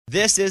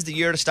This is the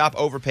year to stop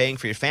overpaying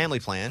for your family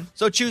plan.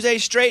 So choose a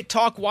Straight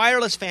Talk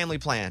Wireless family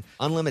plan.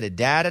 Unlimited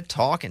data,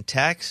 talk, and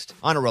text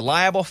on a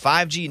reliable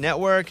 5G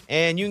network.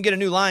 And you can get a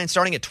new line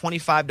starting at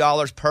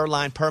 $25 per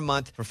line per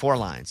month for 4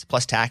 lines,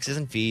 plus taxes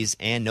and fees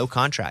and no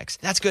contracts.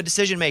 That's good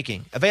decision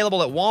making.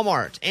 Available at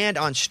Walmart and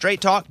on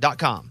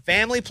straighttalk.com.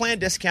 Family plan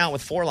discount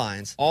with 4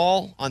 lines,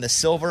 all on the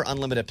Silver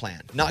Unlimited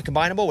plan. Not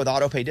combinable with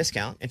auto pay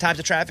discount. In times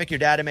of traffic, your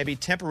data may be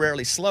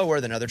temporarily slower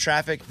than other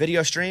traffic.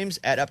 Video streams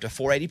at up to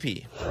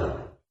 480p.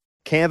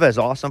 Canva is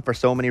awesome for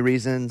so many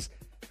reasons,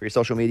 for your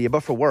social media,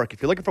 but for work.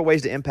 If you're looking for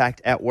ways to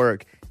impact at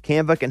work,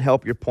 Canva can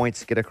help your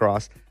points get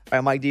across. All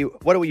right, Mike,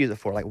 what do we use it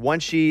for? Like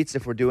one-sheets,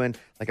 if we're doing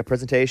like a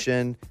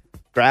presentation,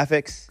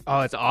 graphics? Oh,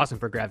 it's awesome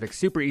for graphics.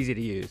 Super easy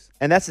to use.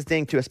 And that's the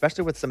thing, too,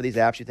 especially with some of these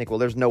apps, you think, well,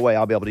 there's no way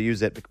I'll be able to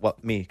use it. Well,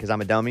 me, because I'm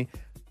a dummy.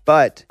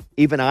 But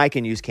even I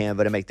can use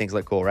Canva to make things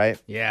look cool, right?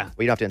 Yeah. Well,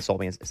 you don't have to insult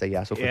me and say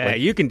yeah so quickly. Yeah,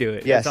 you can do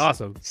it. Yes. It's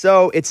awesome.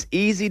 So it's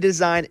easy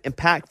design,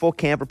 impactful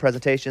Canva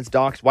presentations,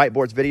 docs,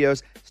 whiteboards,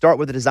 videos. Start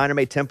with a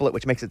designer-made template,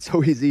 which makes it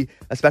so easy,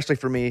 especially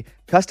for me.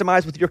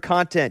 Customize with your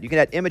content. You can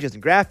add images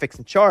and graphics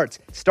and charts.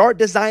 Start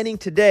designing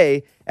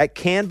today at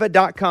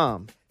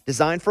canva.com.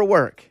 Design for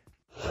work.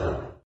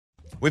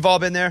 We've all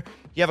been there.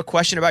 You have a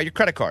question about your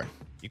credit card.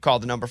 You call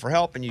the number for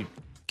help and you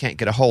can't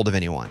get a hold of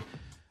anyone.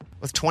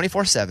 With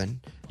 24/7,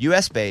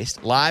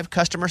 U.S.-based live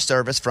customer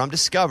service from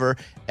Discover,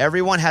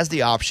 everyone has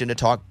the option to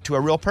talk to a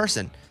real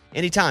person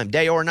anytime,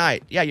 day or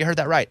night. Yeah, you heard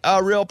that right.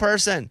 A real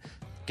person.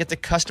 Get the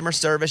customer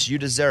service you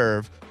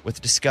deserve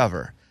with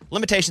Discover.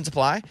 Limitations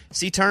apply.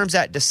 See terms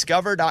at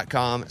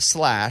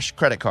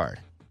discover.com/credit card.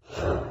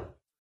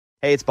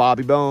 Hey, it's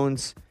Bobby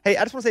Bones. Hey,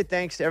 I just want to say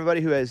thanks to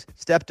everybody who has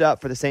stepped up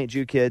for the St.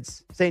 Jude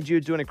kids. St.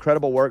 Jude's doing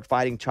incredible work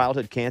fighting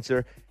childhood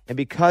cancer. And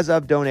because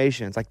of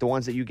donations like the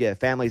ones that you give,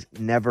 families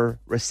never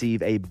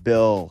receive a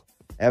bill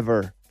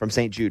ever from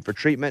St. Jude for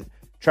treatment,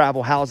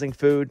 travel, housing,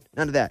 food,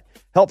 none of that.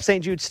 Help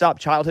St. Jude stop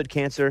childhood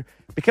cancer.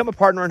 Become a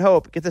partner in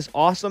hope. Get this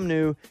awesome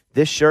new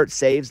This Shirt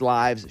Saves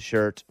Lives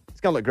shirt.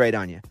 It's going to look great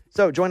on you.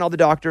 So join all the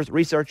doctors,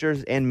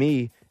 researchers, and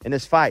me in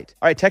this fight.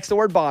 All right, text the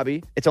word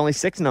Bobby. It's only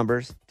 6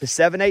 numbers to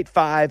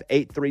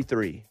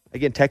 785-833.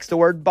 Again, text the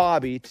word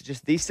Bobby to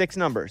just these 6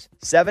 numbers,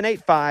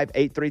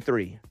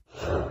 785-833.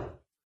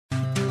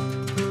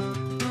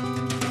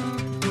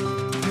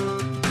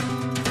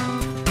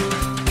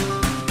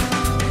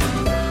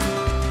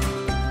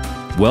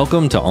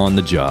 Welcome to On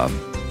the Job.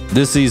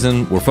 This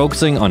season, we're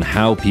focusing on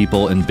how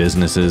people and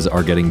businesses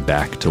are getting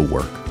back to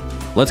work.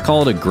 Let's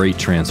call it a great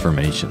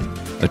transformation,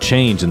 a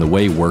change in the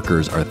way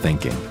workers are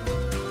thinking.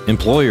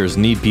 Employers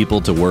need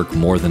people to work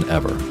more than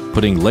ever,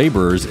 putting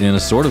laborers in a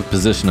sort of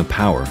position of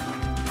power.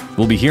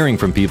 We'll be hearing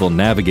from people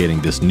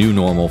navigating this new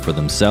normal for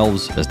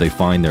themselves as they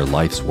find their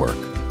life's work.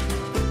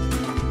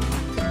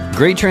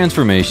 Great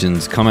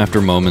transformations come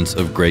after moments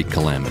of great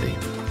calamity.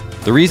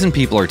 The reason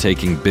people are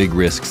taking big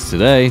risks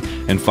today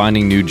and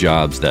finding new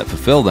jobs that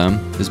fulfill them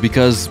is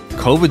because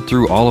COVID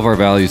threw all of our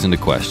values into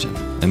question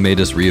and made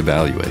us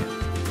reevaluate.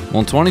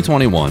 Well, in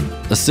 2021,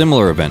 a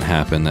similar event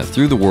happened that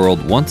threw the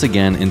world once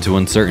again into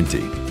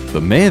uncertainty,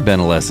 but may have been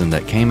a lesson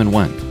that came and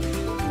went.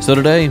 So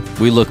today,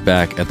 we look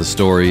back at the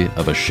story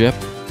of a ship,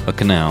 a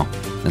canal,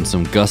 and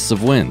some gusts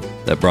of wind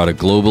that brought a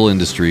global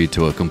industry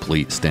to a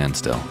complete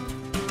standstill.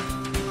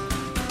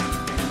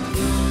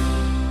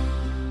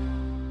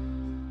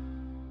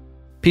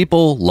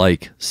 People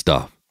like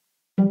stuff.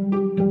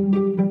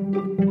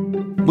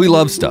 We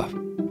love stuff.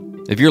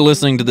 If you're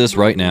listening to this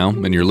right now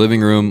in your living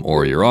room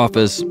or your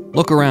office,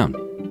 look around.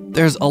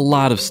 There's a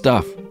lot of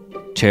stuff.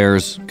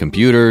 Chairs,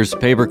 computers,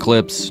 paper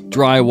clips,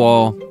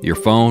 drywall, your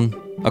phone,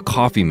 a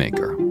coffee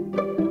maker.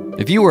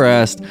 If you were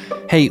asked,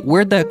 hey,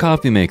 where'd that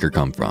coffee maker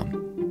come from?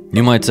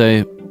 You might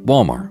say,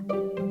 Walmart.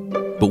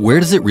 But where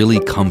does it really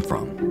come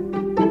from?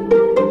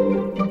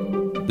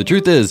 The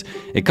truth is,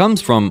 it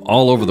comes from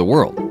all over the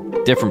world.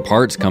 Different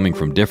parts coming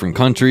from different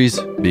countries,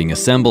 being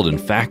assembled in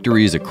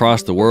factories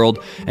across the world,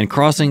 and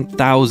crossing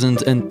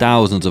thousands and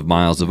thousands of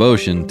miles of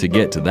ocean to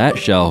get to that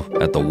shelf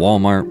at the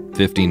Walmart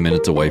 15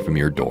 minutes away from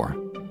your door.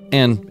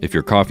 And if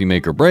your coffee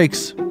maker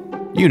breaks,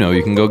 you know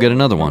you can go get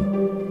another one.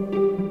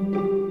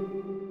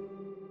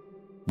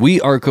 We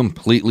are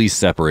completely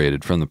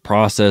separated from the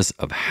process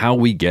of how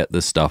we get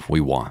the stuff we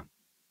want.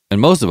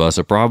 And most of us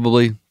are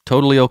probably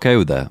totally okay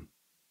with that.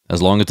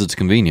 As long as it's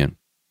convenient.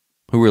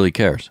 Who really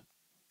cares?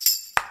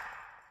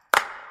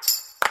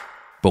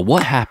 But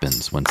what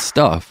happens when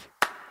stuff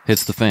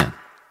hits the fan?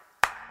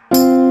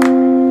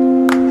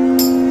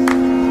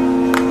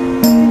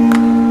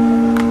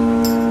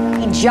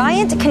 A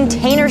giant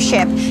container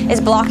ship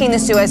is blocking the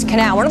Suez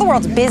Canal, one of the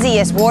world's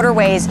busiest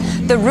waterways.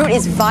 The route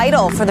is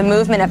vital for the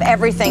movement of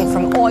everything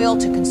from oil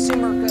to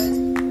consumer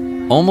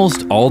goods.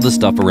 Almost all the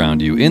stuff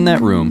around you in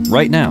that room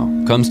right now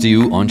comes to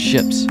you on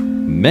ships.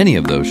 Many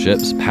of those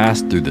ships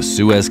passed through the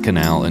Suez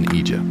Canal in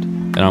Egypt.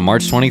 And on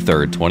March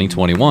 23rd,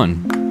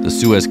 2021, the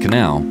Suez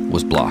Canal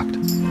was blocked.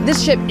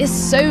 This ship is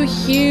so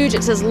huge,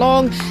 it's as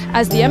long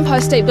as the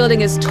Empire State Building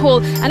is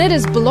tall, and it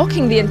is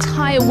blocking the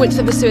entire width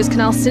of the Suez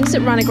Canal since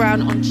it ran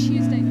aground on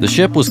Tuesday. The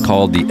ship was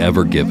called the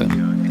Ever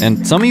Given,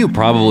 And some of you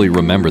probably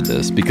remember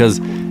this because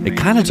it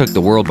kind of took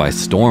the world by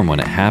storm when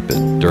it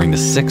happened during the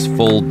 6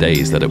 full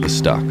days that it was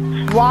stuck.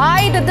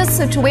 Why did this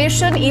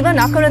situation even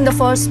occur in the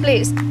first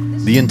place?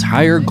 The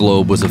entire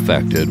globe was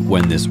affected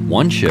when this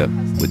one ship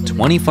with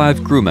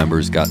 25 crew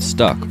members got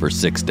stuck for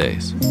 6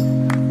 days.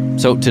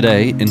 So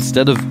today,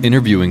 instead of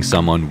interviewing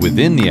someone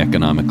within the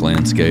economic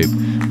landscape,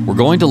 we're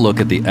going to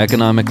look at the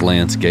economic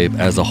landscape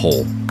as a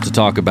whole to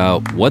talk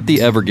about what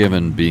the Ever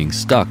Given being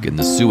stuck in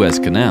the Suez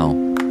Canal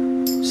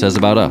says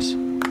about us.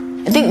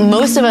 I think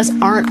most of us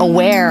aren't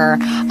aware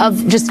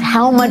of just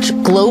how much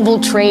global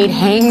trade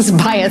hangs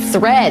by a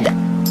thread.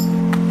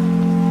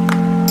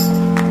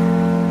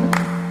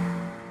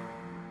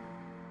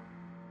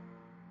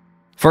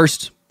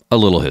 First, a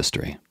little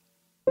history.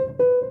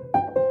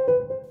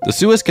 The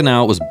Suez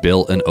Canal was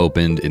built and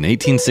opened in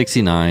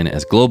 1869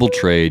 as global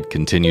trade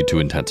continued to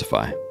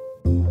intensify.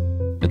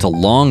 It's a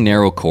long,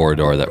 narrow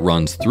corridor that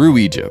runs through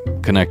Egypt,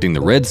 connecting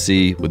the Red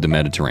Sea with the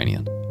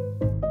Mediterranean.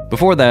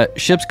 Before that,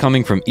 ships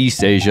coming from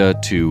East Asia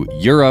to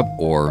Europe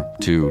or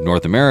to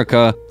North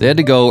America, they had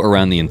to go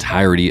around the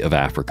entirety of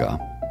Africa.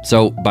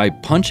 So by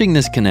punching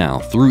this canal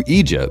through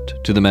Egypt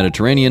to the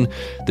Mediterranean,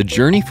 the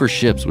journey for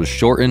ships was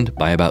shortened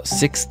by about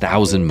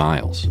 6,000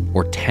 miles,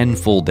 or 10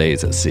 full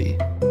days at sea.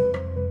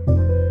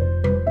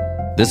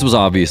 This was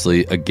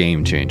obviously a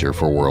game changer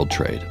for world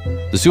trade.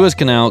 The Suez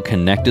Canal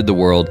connected the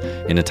world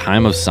in a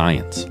time of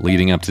science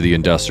leading up to the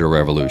Industrial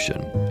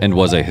Revolution, and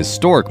was a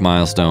historic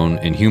milestone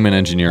in human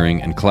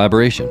engineering and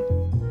collaboration.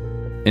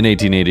 In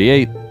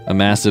 1888, a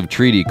massive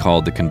treaty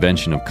called the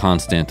Convention of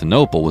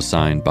Constantinople was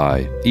signed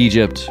by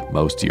Egypt,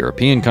 most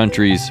European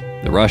countries,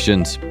 the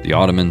Russians, the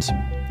Ottomans,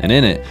 and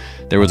in it,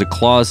 there was a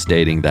clause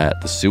stating that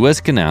the Suez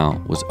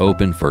Canal was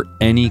open for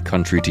any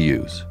country to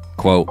use.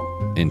 Quote,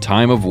 in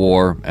time of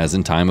war, as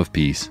in time of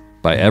peace,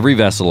 by every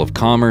vessel of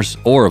commerce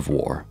or of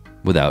war,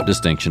 without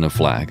distinction of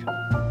flag.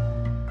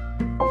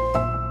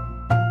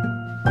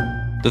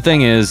 The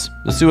thing is,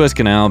 the Suez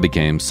Canal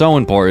became so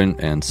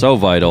important and so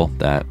vital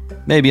that,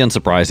 maybe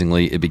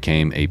unsurprisingly, it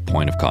became a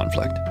point of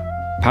conflict.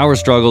 Power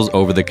struggles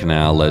over the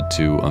canal led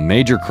to a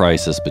major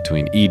crisis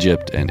between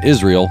Egypt and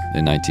Israel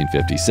in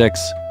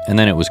 1956, and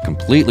then it was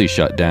completely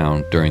shut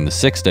down during the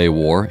Six-Day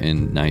War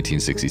in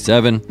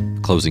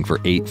 1967, closing for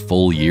 8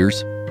 full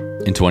years.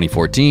 In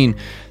 2014,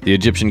 the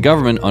Egyptian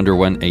government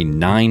underwent a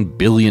 $9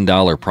 billion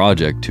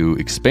project to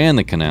expand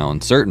the canal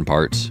in certain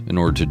parts in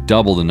order to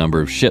double the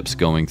number of ships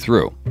going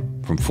through,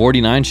 from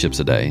 49 ships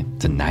a day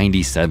to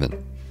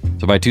 97.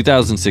 So by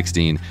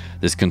 2016,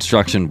 this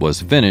construction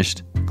was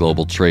finished,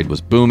 global trade was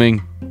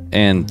booming,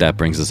 and that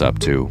brings us up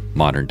to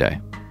modern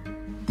day.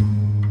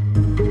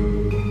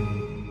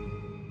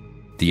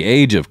 The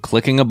age of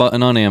clicking a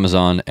button on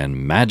Amazon and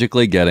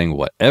magically getting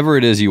whatever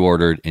it is you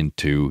ordered in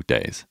 2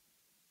 days.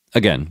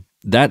 Again,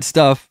 that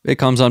stuff, it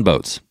comes on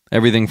boats.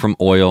 Everything from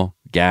oil,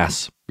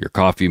 gas, your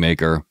coffee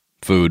maker,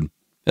 food,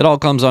 it all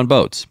comes on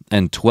boats.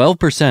 And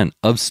 12%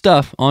 of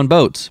stuff on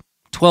boats,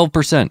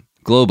 12%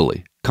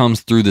 globally,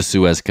 comes through the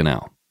Suez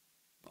Canal.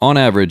 On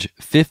average,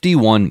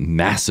 51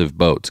 massive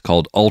boats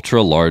called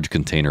ultra-large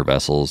container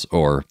vessels,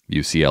 or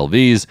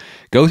UCLVs,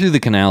 go through the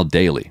canal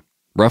daily,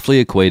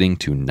 roughly equating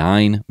to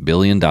 $9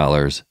 billion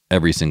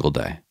every single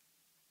day.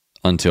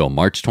 Until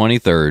March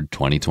 23rd,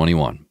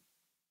 2021.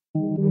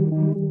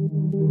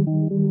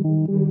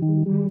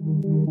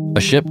 A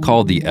ship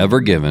called the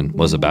Ever Given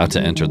was about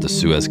to enter the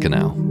Suez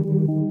Canal.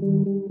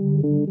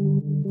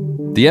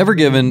 The Ever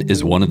Given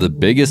is one of the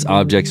biggest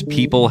objects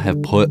people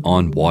have put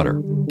on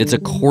water. It's a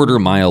 1/4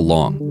 mile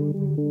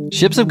long.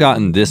 Ships have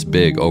gotten this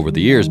big over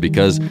the years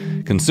because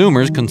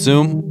consumers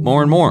consume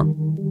more and more.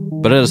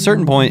 But at a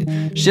certain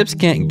point, ships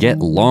can't get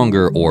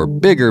longer or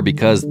bigger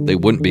because they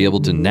wouldn't be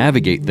able to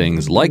navigate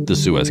things like the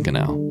Suez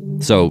Canal.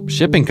 So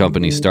shipping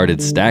companies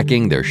started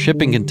stacking their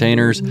shipping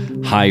containers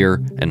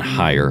higher and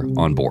higher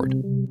on board.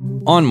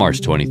 On March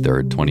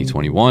 23rd,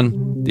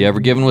 2021, the Ever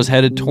Given was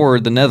headed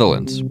toward the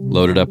Netherlands,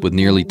 loaded up with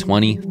nearly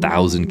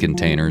 20,000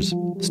 containers,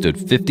 stood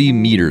 50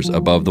 meters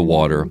above the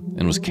water,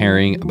 and was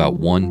carrying about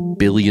 $1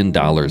 billion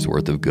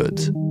worth of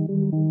goods.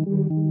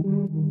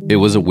 It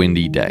was a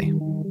windy day.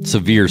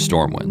 Severe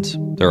storm winds.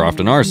 There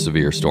often are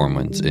severe storm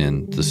winds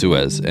in the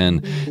Suez,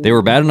 and they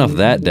were bad enough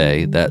that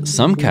day that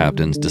some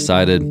captains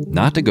decided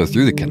not to go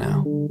through the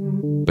canal.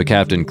 But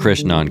Captain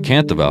Krishnan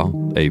Kantavel,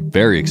 a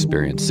very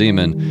experienced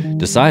seaman,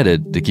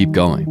 decided to keep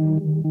going.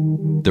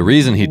 The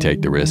reason he'd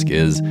take the risk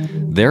is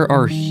there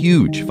are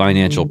huge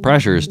financial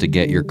pressures to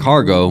get your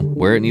cargo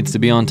where it needs to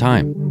be on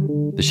time.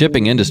 The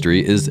shipping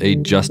industry is a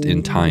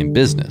just-in-time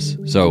business,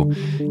 so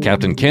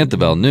Captain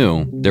Kantavel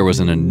knew there was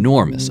an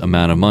enormous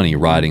amount of money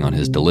riding on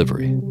his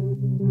delivery.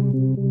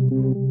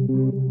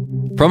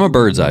 From a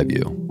bird's eye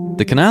view,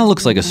 the canal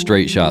looks like a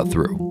straight shot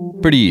through.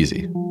 Pretty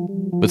easy.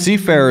 But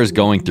seafarers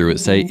going through it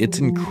say it's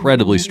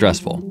incredibly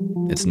stressful.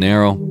 It's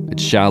narrow,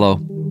 it's shallow,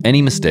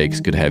 any mistakes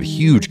could have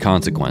huge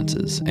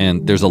consequences,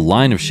 and there's a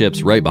line of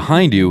ships right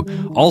behind you,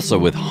 also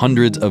with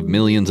hundreds of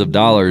millions of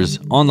dollars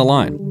on the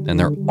line, and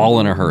they're all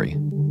in a hurry.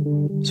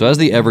 So as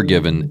the Ever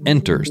Given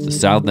enters the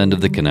south end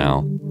of the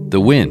canal, the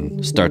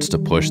wind starts to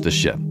push the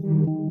ship.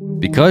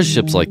 Because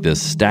ships like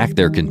this stack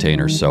their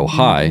containers so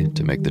high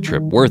to make the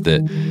trip worth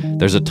it,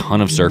 there's a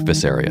ton of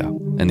surface area,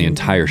 and the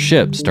entire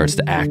ship starts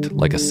to act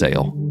like a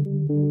sail.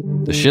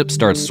 The ship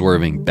starts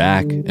swerving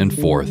back and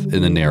forth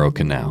in the narrow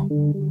canal.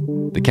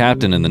 The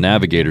captain and the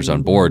navigators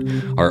on board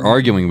are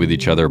arguing with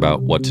each other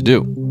about what to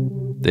do.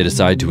 They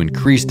decide to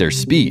increase their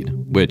speed,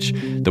 which,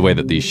 the way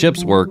that these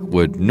ships work,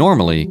 would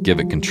normally give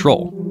it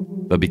control.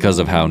 But because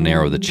of how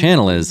narrow the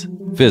channel is,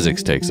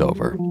 physics takes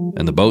over,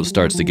 and the boat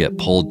starts to get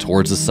pulled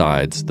towards the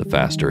sides the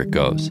faster it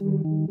goes.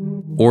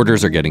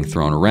 Orders are getting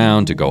thrown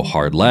around to go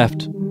hard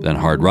left, then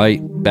hard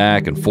right,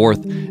 back and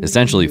forth,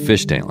 essentially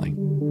fishtailing.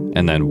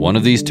 And then one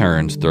of these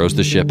turns throws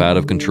the ship out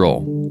of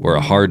control, where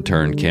a hard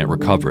turn can't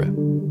recover it,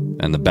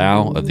 and the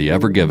bow of the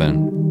Ever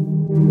Given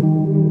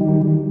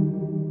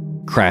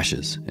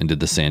crashes into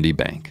the sandy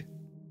bank.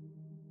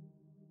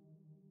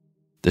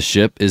 The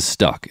ship is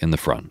stuck in the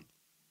front.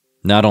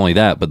 Not only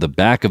that, but the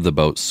back of the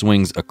boat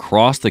swings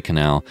across the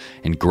canal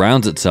and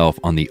grounds itself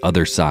on the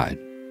other side.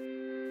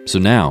 So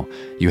now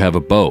you have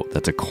a boat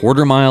that's a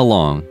quarter mile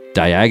long,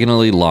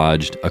 diagonally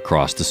lodged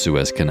across the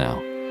Suez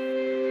Canal.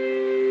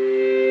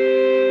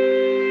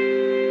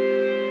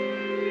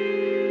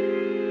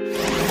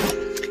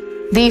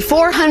 The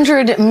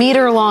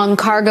 400-meter-long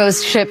cargo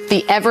ship,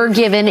 the Ever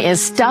Given,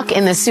 is stuck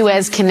in the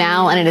Suez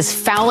Canal, and it is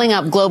fouling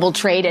up global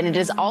trade, and it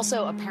is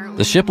also apparently...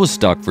 The ship was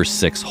stuck for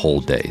 6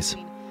 whole days.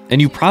 And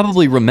you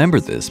probably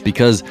remember this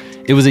because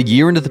it was a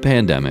year into the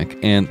pandemic,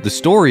 and the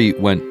story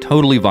went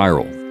totally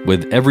viral,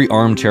 with every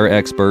armchair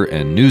expert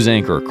and news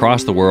anchor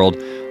across the world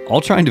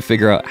all trying to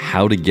figure out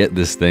how to get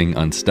this thing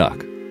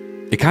unstuck.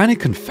 It kind of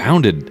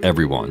confounded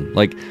everyone.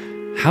 Like,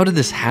 how did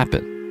this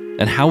happen?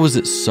 And how was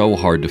it so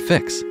hard to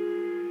fix?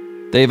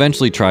 They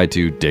eventually tried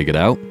to dig it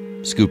out,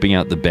 scooping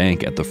out the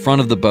bank at the front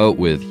of the boat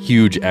with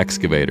huge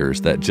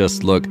excavators that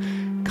just look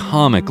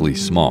comically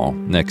small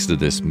next to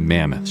this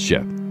mammoth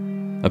ship.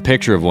 A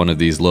picture of one of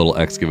these little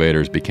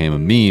excavators became a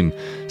meme,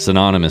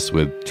 synonymous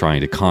with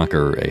trying to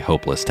conquer a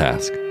hopeless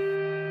task.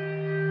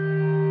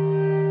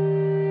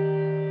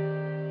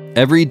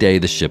 Every day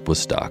the ship was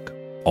stuck.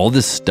 All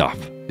this stuff,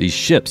 these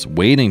ships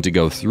waiting to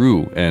go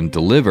through and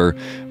deliver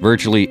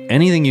virtually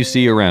anything you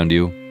see around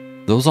you,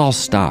 those all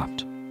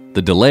stopped.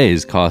 The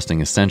delays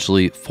costing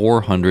essentially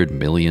 $400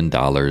 million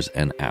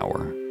an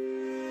hour.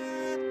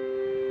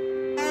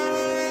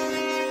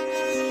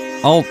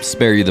 I'll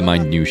spare you the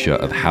minutia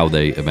of how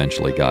they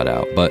eventually got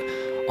out, but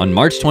on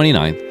March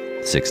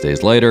 29th, 6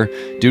 days later,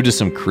 due to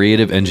some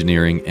creative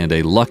engineering and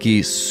a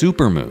lucky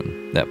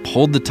supermoon that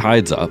pulled the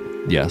tides up,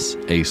 yes,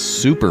 a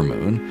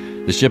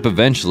supermoon, the ship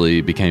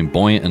eventually became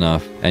buoyant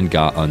enough and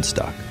got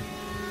unstuck.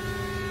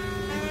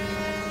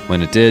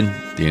 When it did,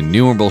 the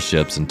innumerable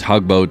ships and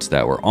tugboats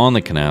that were on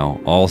the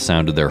canal all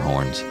sounded their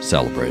horns,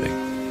 celebrating.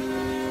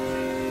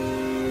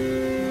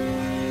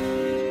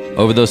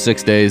 Over those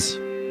 6 days,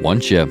 one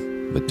ship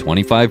with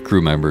 25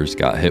 crew members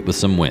got hit with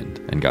some wind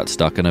and got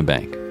stuck in a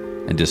bank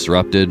and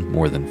disrupted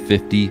more than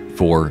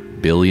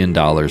 $54 billion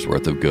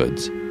worth of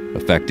goods,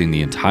 affecting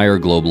the entire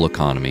global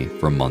economy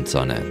for months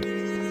on end.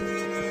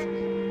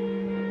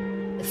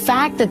 The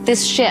fact that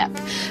this ship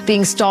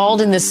being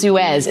stalled in the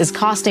Suez is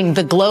costing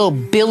the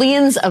globe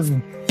billions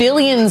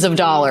of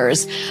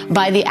dollars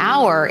by the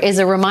hour is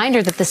a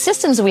reminder that the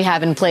systems we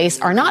have in place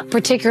are not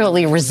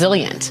particularly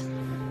resilient.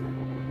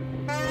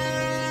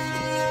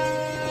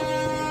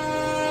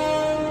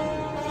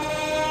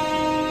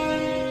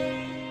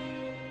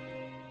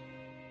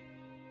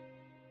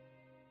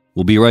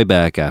 We'll be right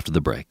back after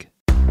the break.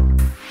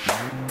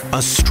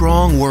 A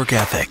strong work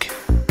ethic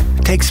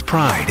takes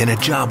pride in a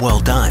job well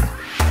done,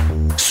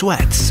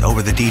 sweats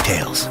over the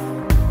details.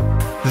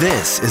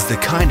 This is the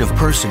kind of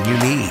person you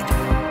need.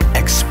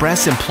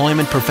 Express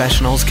Employment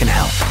Professionals can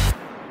help.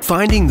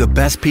 Finding the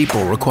best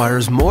people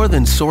requires more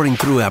than sorting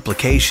through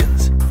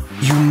applications.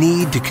 You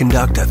need to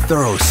conduct a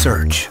thorough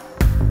search.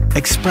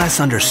 Express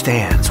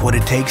understands what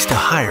it takes to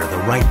hire the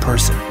right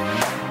person.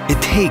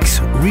 It takes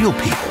real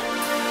people,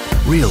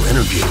 real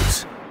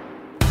interviews.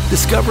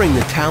 Discovering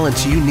the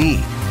talents you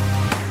need.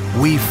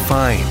 We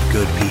find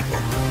good people,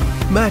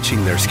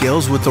 matching their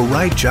skills with the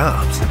right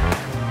jobs.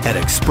 At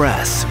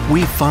Express,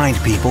 we find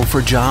people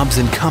for jobs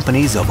in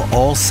companies of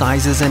all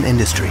sizes and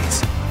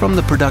industries, from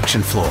the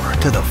production floor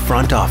to the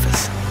front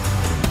office.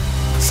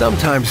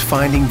 Sometimes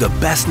finding the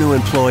best new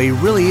employee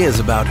really is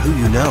about who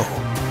you know.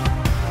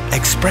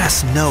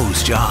 Express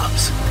knows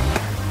jobs.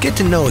 Get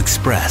to know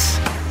Express.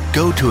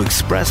 Go to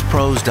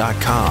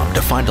expresspros.com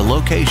to find a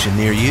location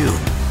near you.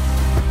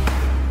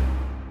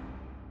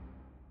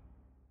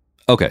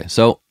 Okay,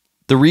 so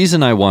the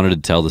reason I wanted to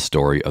tell the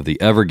story of the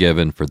Ever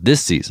Given for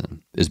this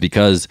season is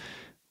because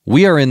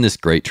we are in this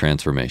great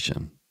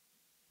transformation.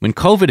 When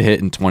COVID hit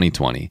in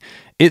 2020,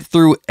 it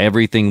threw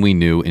everything we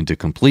knew into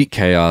complete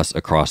chaos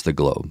across the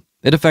globe.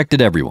 It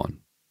affected everyone.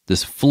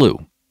 This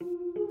flu.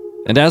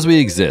 And as we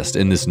exist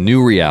in this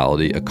new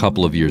reality a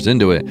couple of years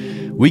into it,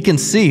 we can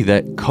see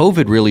that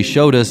COVID really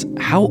showed us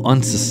how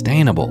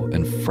unsustainable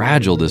and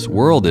fragile this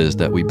world is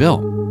that we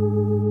built.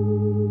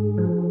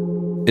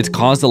 It's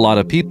caused a lot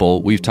of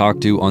people we've talked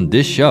to on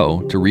this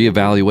show to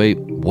reevaluate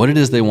what it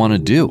is they want to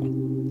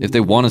do. If they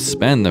want to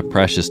spend the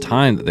precious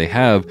time that they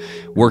have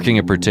working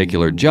a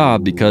particular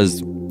job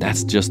because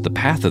that's just the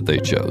path that they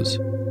chose.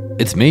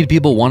 It's made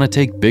people want to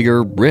take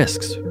bigger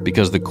risks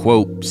because the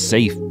quote,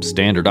 safe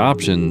standard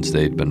options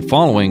they'd been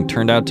following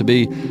turned out to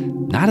be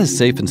not as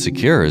safe and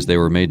secure as they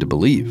were made to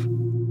believe.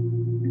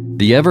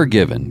 The Ever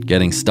Given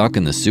getting stuck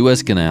in the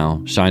Suez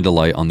Canal shined a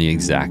light on the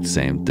exact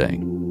same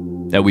thing.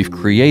 That we've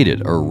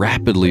created a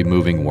rapidly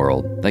moving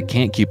world that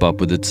can't keep up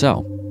with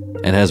itself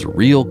and has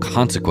real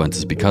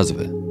consequences because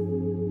of it.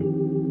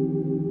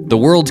 The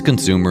world's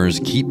consumers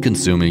keep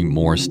consuming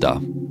more stuff,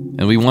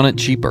 and we want it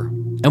cheaper.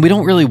 And we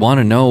don't really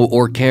want to know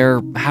or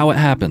care how it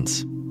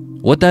happens.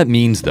 What that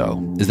means,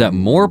 though, is that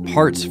more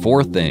parts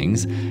for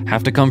things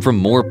have to come from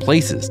more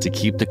places to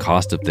keep the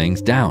cost of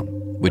things down,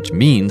 which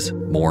means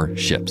more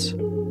ships.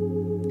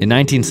 In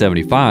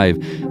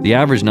 1975, the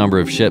average number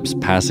of ships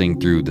passing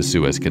through the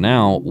Suez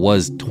Canal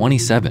was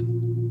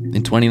 27.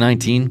 In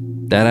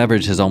 2019, that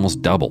average has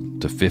almost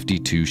doubled to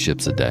 52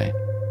 ships a day.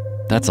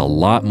 That's a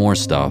lot more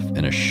stuff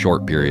in a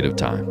short period of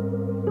time.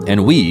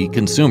 And we,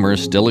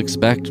 consumers, still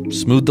expect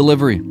smooth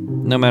delivery,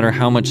 no matter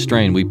how much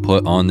strain we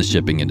put on the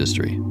shipping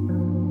industry.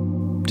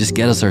 Just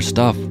get us our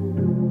stuff.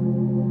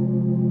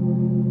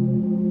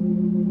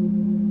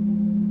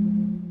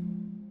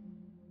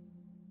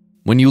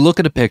 When you look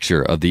at a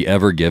picture of the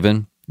Ever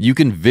Given, you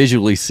can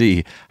visually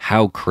see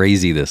how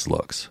crazy this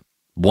looks.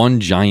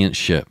 One giant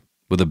ship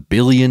with $1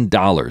 billion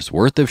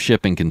worth of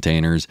shipping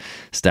containers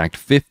stacked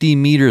 50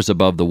 meters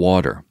above the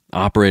water,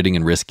 operating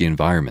in risky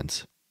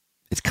environments.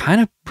 It's kind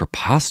of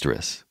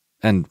preposterous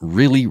and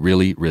really,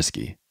 really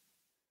risky.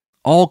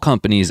 All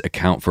companies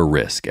account for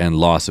risk and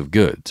loss of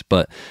goods,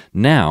 but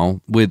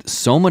now, with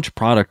so much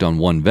product on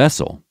one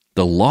vessel,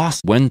 the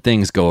loss when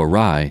things go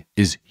awry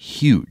is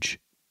huge.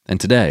 And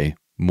today,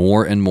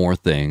 more and more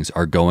things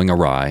are going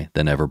awry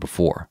than ever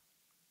before.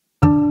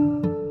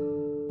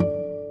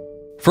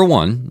 For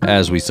one,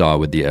 as we saw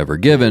with the Ever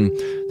Given,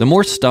 the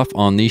more stuff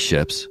on these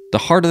ships, the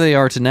harder they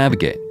are to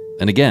navigate.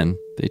 And again,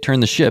 they turn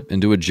the ship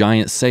into a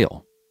giant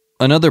sail.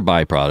 Another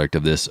byproduct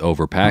of this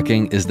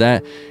overpacking is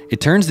that it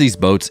turns these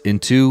boats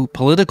into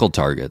political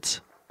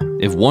targets.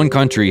 If one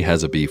country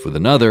has a beef with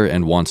another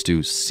and wants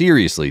to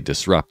seriously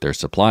disrupt their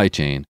supply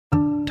chain,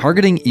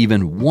 targeting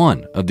even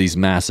one of these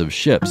massive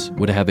ships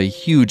would have a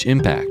huge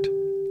impact.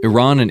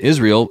 Iran and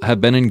Israel have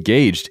been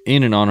engaged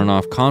in an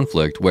on-and-off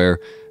conflict where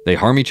they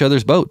harm each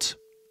other's boats.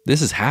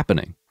 This is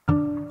happening.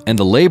 And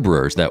the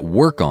laborers that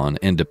work on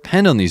and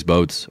depend on these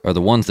boats are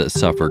the ones that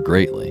suffer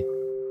greatly.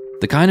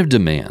 The kind of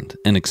demand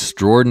and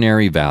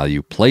extraordinary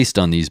value placed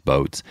on these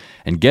boats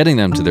and getting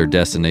them to their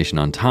destination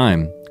on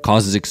time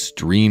causes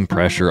extreme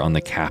pressure on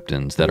the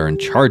captains that are in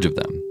charge of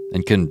them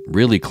and can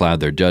really cloud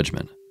their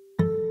judgment.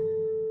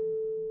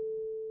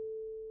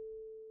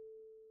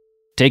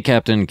 Take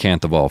Captain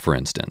Canthaval, for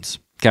instance,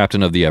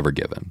 captain of the Ever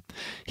Given.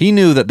 He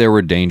knew that there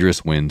were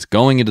dangerous winds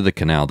going into the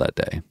canal that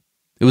day.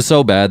 It was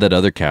so bad that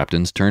other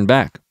captains turned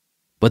back.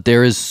 But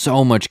there is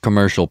so much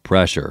commercial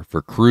pressure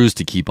for crews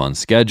to keep on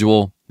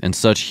schedule and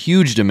such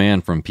huge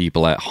demand from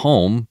people at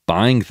home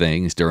buying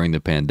things during the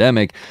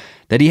pandemic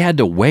that he had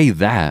to weigh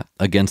that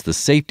against the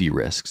safety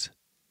risks.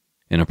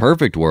 In a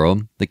perfect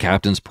world, the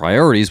captain's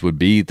priorities would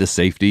be the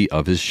safety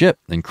of his ship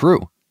and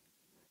crew.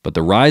 But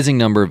the rising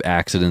number of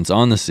accidents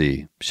on the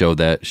sea show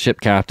that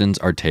ship captains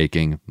are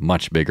taking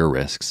much bigger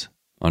risks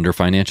under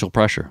financial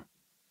pressure.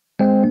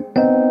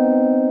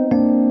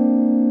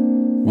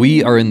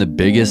 We are in the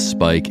biggest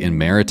spike in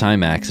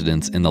maritime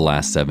accidents in the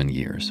last 7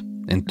 years,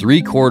 and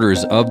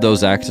 3/4 of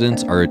those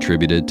accidents are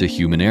attributed to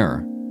human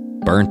error.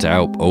 Burnt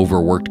out,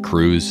 overworked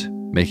crews,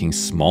 making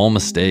small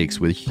mistakes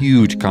with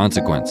huge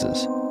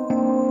consequences.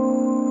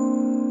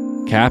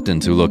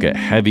 Captains who look at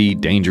heavy,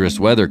 dangerous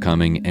weather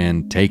coming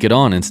and take it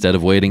on instead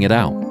of waiting it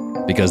out,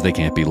 because they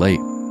can't be late.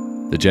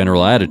 The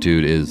general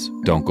attitude is,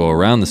 don't go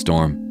around the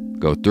storm,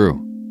 go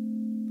through.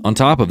 On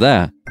top of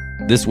that,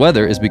 this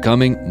weather is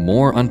becoming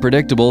more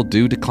unpredictable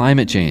due to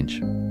climate change.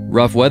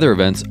 Rough weather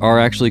events are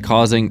actually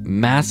causing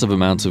massive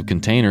amounts of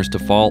containers to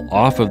fall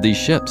off of these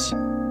ships.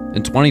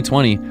 In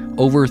 2020,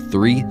 over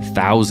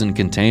 3,000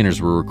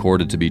 containers were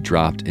recorded to be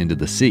dropped into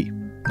the sea,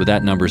 with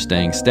that number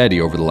staying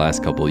steady over the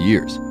last couple of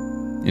years.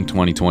 In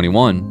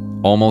 2021,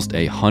 almost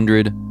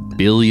 $100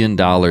 billion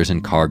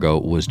in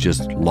cargo was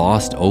just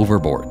lost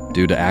overboard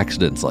due to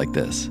accidents like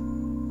this.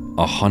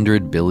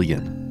 $100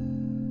 billion.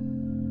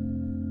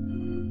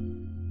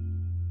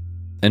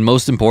 And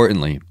most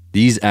importantly,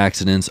 these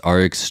accidents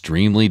are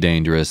extremely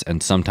dangerous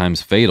and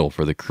sometimes fatal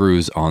for the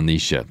crews on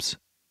these ships.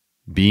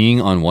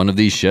 Being on one of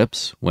these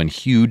ships when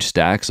huge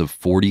stacks of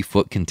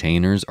 40-foot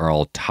containers are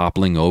all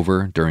toppling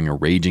over during a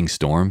raging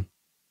storm,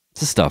 it's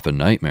the stuff of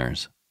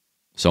nightmares.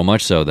 So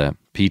much so that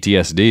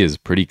PTSD is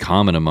pretty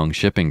common among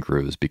shipping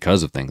crews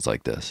because of things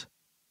like this.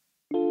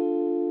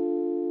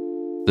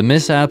 The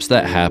mishaps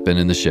that happen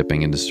in the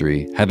shipping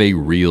industry have a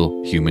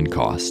real human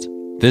cost,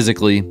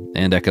 physically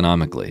and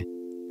economically.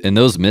 And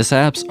those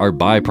mishaps are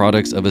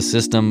byproducts of a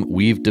system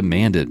we've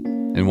demanded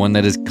and one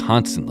that is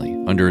constantly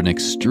under an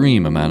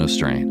extreme amount of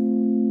strain.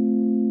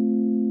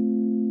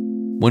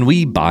 When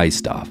we buy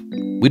stuff,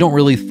 we don't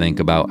really think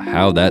about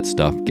how that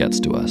stuff gets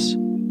to us.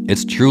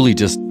 It's truly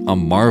just a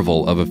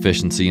marvel of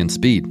efficiency and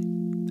speed.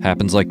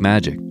 Happens like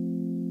magic.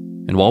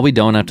 And while we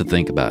don't have to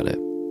think about it,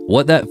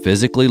 what that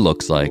physically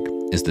looks like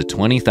is the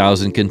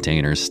 20,000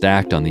 containers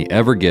stacked on the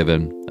Ever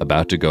Given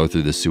about to go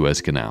through the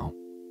Suez Canal,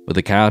 with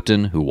a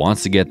captain who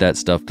wants to get that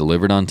stuff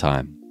delivered on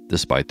time,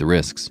 despite the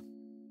risks.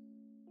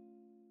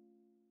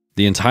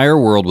 The entire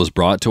world was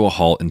brought to a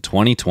halt in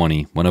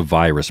 2020 when a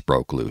virus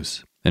broke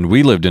loose, and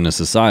we lived in a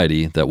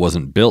society that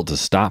wasn't built to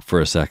stop for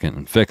a second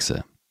and fix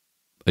it.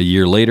 A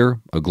year later,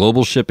 a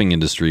global shipping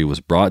industry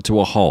was brought to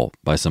a halt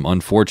by some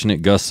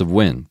unfortunate gusts of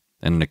wind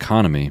and an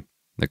economy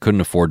that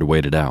couldn't afford to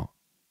wait it out.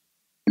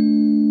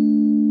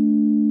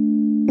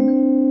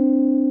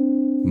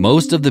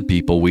 Most of the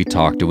people we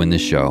talk to in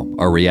this show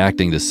are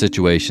reacting to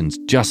situations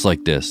just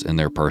like this in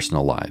their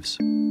personal lives.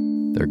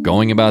 They're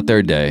going about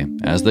their day,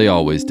 as they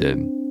always did,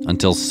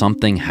 until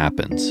something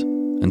happens,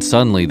 and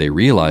suddenly they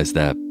realize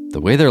that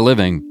the way they're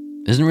living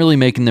isn't really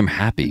making them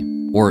happy,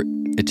 or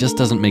it just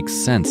doesn't make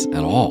sense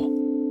at all.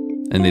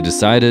 And they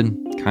decided,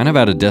 kind of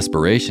out of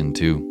desperation,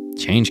 to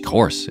change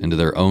course into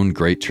their own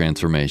great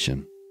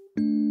transformation.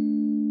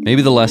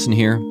 Maybe the lesson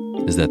here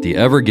is that the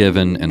Ever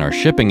Given and our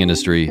shipping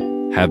industry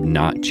have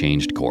not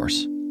changed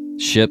course.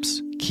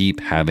 Ships keep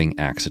having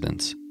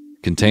accidents.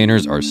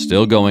 Containers are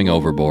still going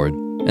overboard,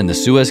 and the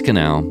Suez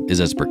Canal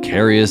is as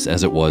precarious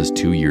as it was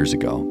 2 years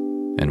ago.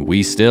 And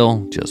we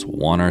still just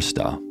want our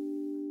stuff.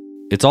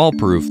 It's all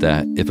proof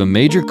that if a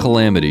major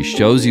calamity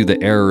shows you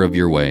the error of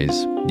your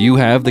ways, you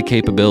have the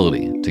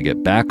capability to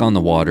get back on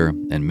the water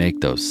and make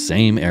those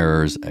same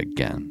errors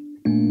again.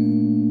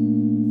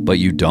 But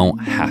you don't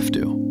have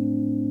to.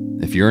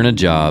 If you're in a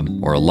job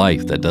or a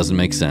life that doesn't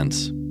make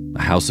sense,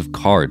 a house of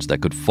cards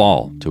that could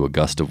fall to a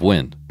gust of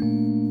wind,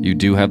 you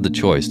do have the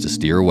choice to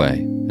steer away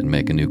and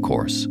make a new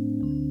course.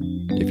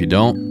 If you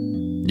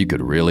don't, you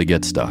could really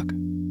get stuck.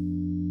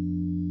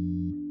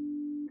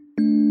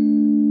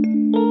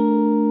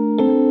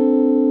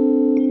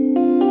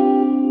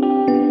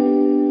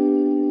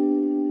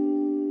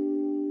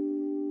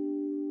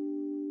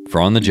 For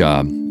On the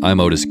Job, I'm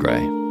Otis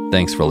Gray.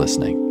 Thanks for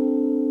listening.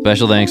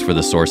 Special thanks for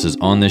the sources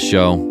on this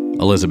show: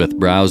 Elizabeth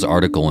Brow's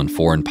article in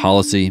Foreign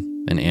Policy,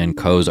 and Ann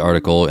Coe's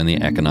article in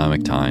the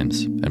Economic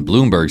Times, and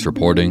Bloomberg's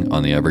reporting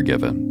on the Ever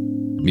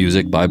Given.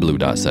 Music by Blue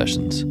Dot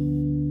Sessions.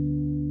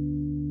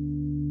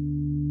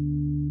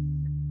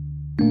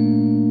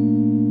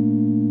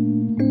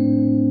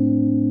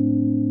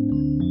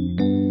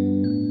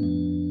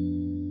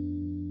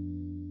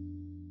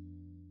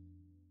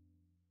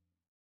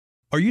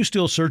 Are you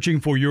still searching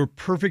for your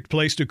perfect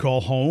place to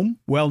call home?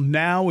 Well,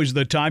 now is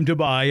the time to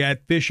buy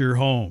at Fisher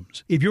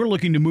Homes. If you're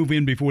looking to move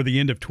in before the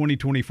end of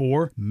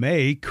 2024,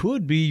 May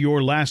could be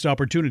your last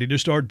opportunity to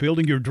start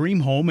building your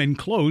dream home and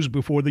close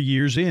before the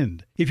year's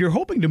end. If you're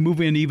hoping to move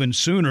in even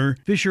sooner,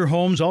 Fisher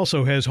Homes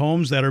also has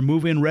homes that are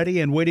move-in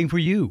ready and waiting for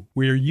you,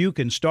 where you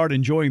can start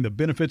enjoying the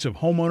benefits of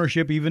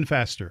homeownership even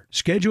faster.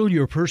 Schedule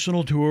your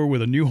personal tour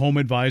with a new home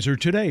advisor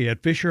today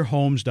at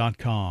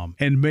FisherHomes.com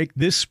and make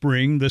this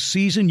spring the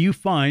season you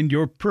find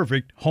your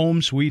perfect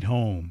home sweet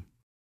home.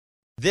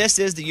 This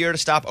is the year to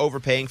stop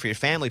overpaying for your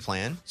family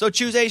plan. So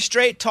choose a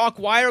Straight Talk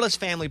wireless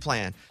family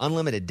plan.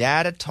 Unlimited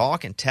data,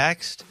 talk, and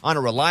text on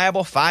a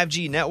reliable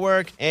 5G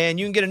network. And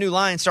you can get a new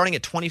line starting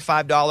at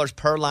 $25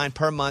 per line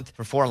per month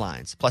for 4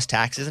 lines, plus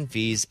taxes and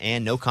fees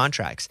and no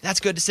contracts. That's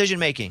good decision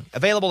making.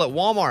 Available at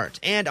Walmart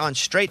and on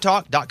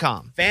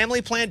straighttalk.com.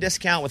 Family plan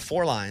discount with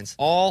 4 lines,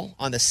 all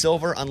on the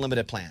Silver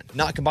Unlimited plan.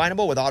 Not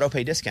combinable with auto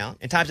pay discount.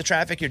 In times of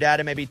traffic, your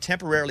data may be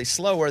temporarily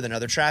slower than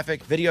other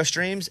traffic. Video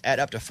streams at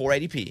up to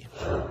 480p.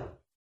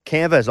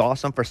 Canva is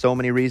awesome for so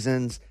many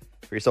reasons,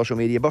 for your social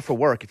media, but for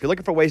work. If you're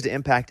looking for ways to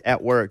impact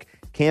at work,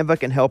 Canva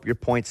can help your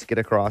points get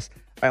across.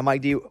 All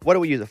right, Mike, what do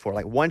we use it for?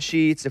 Like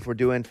one-sheets, if we're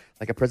doing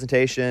like a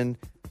presentation,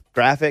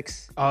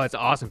 graphics? Oh, it's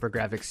awesome for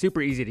graphics.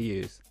 Super easy to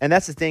use. And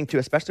that's the thing, too,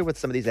 especially with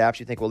some of these apps,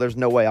 you think, well, there's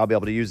no way I'll be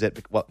able to use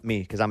it, well,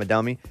 me, because I'm a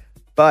dummy.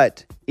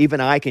 But even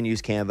I can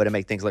use Canva to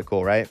make things look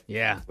cool, right?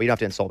 Yeah. Well, you don't have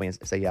to insult me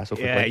and say yeah so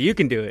quickly. Yeah, you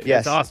can do it.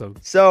 Yes. It's awesome.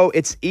 So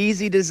it's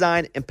easy to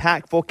design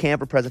impactful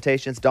Canva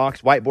presentations,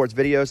 docs, whiteboards,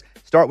 videos.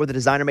 Start with a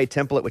designer-made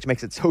template, which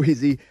makes it so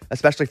easy,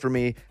 especially for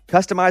me.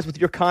 Customize with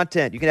your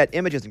content. You can add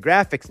images and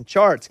graphics and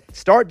charts.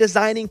 Start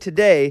designing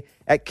today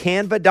at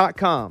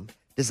canva.com.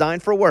 Design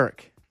for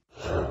work.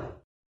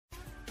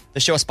 The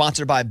show is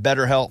sponsored by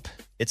BetterHelp.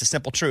 It's a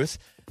simple truth.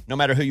 No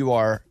matter who you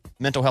are,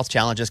 mental health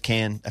challenges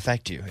can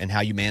affect you, and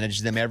how you manage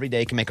them every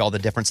day can make all the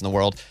difference in the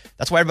world.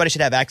 That's why everybody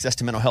should have access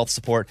to mental health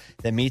support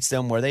that meets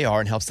them where they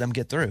are and helps them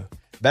get through.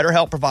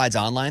 BetterHelp provides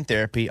online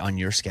therapy on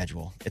your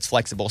schedule. It's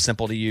flexible,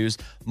 simple to use,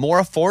 more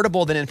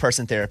affordable than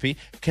in-person therapy.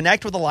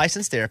 Connect with a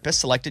licensed therapist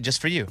selected just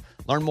for you.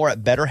 Learn more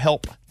at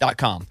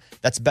BetterHelp.com.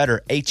 That's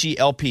better,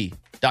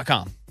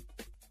 HELP.com.